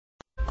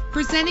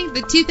Presenting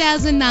the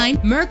 2009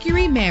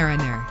 Mercury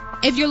Mariner.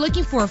 If you're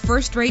looking for a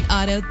first-rate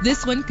auto,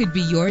 this one could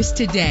be yours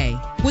today.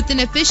 With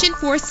an efficient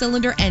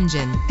 4-cylinder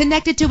engine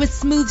connected to a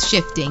smooth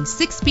shifting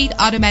 6-speed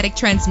automatic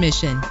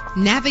transmission.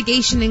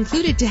 Navigation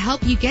included to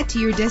help you get to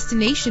your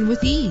destination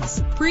with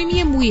ease.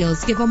 Premium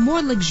wheels give a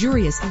more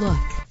luxurious look.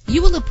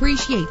 You will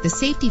appreciate the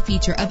safety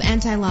feature of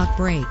anti-lock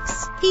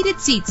brakes. Heated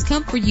seats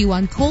comfort you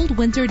on cold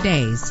winter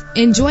days.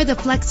 Enjoy the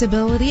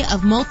flexibility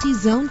of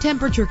multi-zone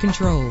temperature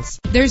controls.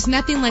 There's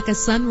nothing like a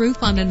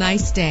sunroof on a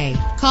nice day.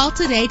 Call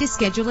today to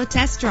schedule a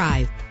test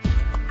drive.